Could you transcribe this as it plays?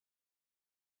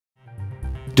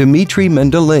Dmitry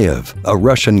Mendeleev, a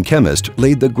Russian chemist,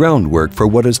 laid the groundwork for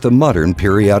what is the modern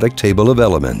periodic table of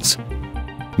elements.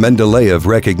 Mendeleev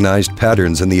recognized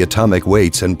patterns in the atomic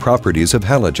weights and properties of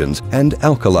halogens and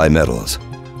alkali metals.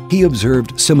 He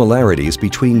observed similarities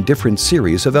between different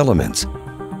series of elements.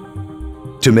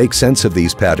 To make sense of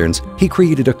these patterns, he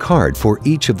created a card for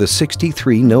each of the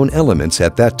 63 known elements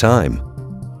at that time.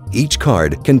 Each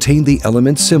card contained the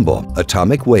element's symbol,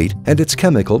 atomic weight, and its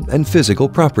chemical and physical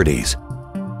properties.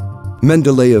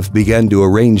 Mendeleev began to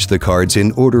arrange the cards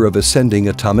in order of ascending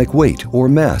atomic weight or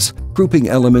mass, grouping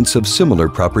elements of similar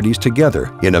properties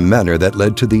together in a manner that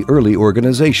led to the early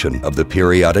organization of the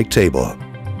periodic table.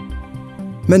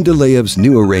 Mendeleev's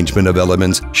new arrangement of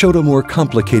elements showed a more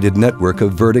complicated network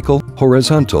of vertical,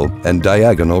 horizontal, and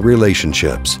diagonal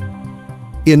relationships.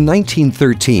 In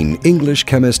 1913, English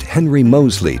chemist Henry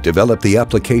Moseley developed the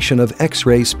application of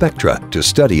X-ray spectra to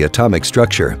study atomic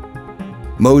structure.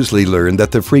 Moseley learned that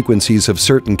the frequencies of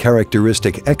certain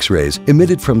characteristic X-rays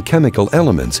emitted from chemical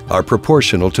elements are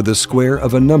proportional to the square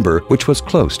of a number which was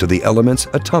close to the element's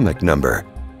atomic number.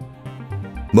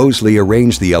 Moseley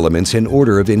arranged the elements in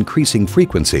order of increasing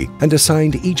frequency and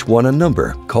assigned each one a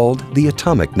number called the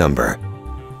atomic number.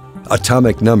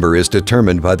 Atomic number is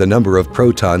determined by the number of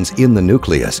protons in the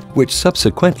nucleus, which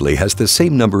subsequently has the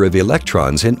same number of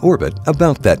electrons in orbit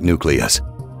about that nucleus.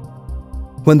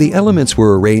 When the elements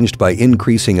were arranged by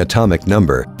increasing atomic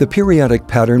number, the periodic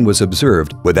pattern was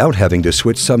observed without having to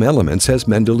switch some elements as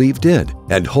Mendeleev did,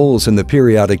 and holes in the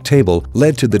periodic table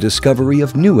led to the discovery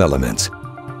of new elements.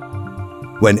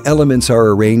 When elements are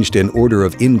arranged in order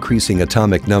of increasing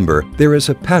atomic number, there is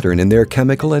a pattern in their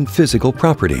chemical and physical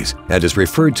properties and is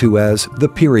referred to as the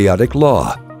periodic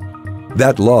law.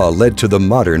 That law led to the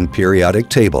modern periodic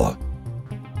table.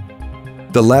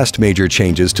 The last major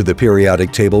changes to the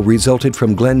periodic table resulted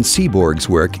from Glenn Seaborg's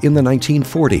work in the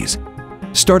 1940s,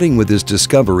 starting with his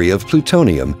discovery of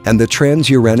plutonium and the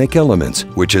transuranic elements,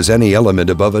 which is any element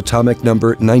above atomic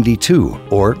number 92,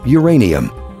 or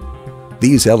uranium.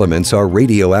 These elements are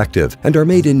radioactive and are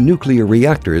made in nuclear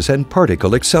reactors and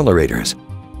particle accelerators.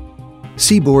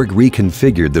 Seaborg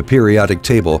reconfigured the periodic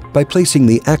table by placing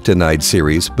the actinide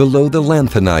series below the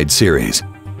lanthanide series.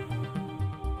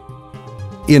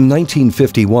 In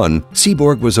 1951,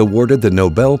 Seaborg was awarded the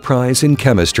Nobel Prize in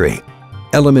Chemistry.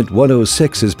 Element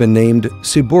 106 has been named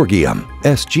Seaborgium,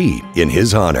 SG, in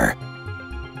his honor.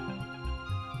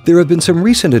 There have been some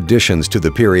recent additions to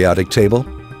the periodic table.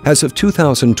 As of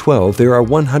 2012, there are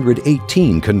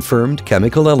 118 confirmed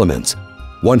chemical elements.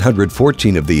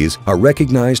 114 of these are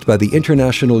recognized by the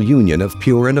International Union of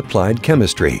Pure and Applied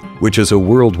Chemistry, which is a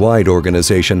worldwide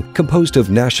organization composed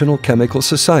of national chemical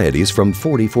societies from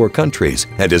 44 countries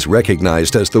and is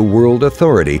recognized as the world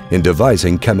authority in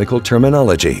devising chemical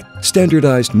terminology,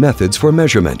 standardized methods for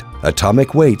measurement,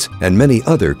 atomic weights, and many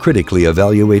other critically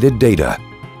evaluated data.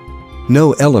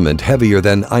 No element heavier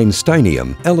than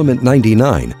Einsteinium, element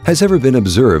 99, has ever been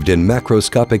observed in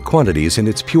macroscopic quantities in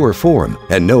its pure form,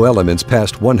 and no elements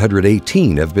past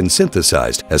 118 have been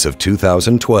synthesized as of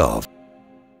 2012.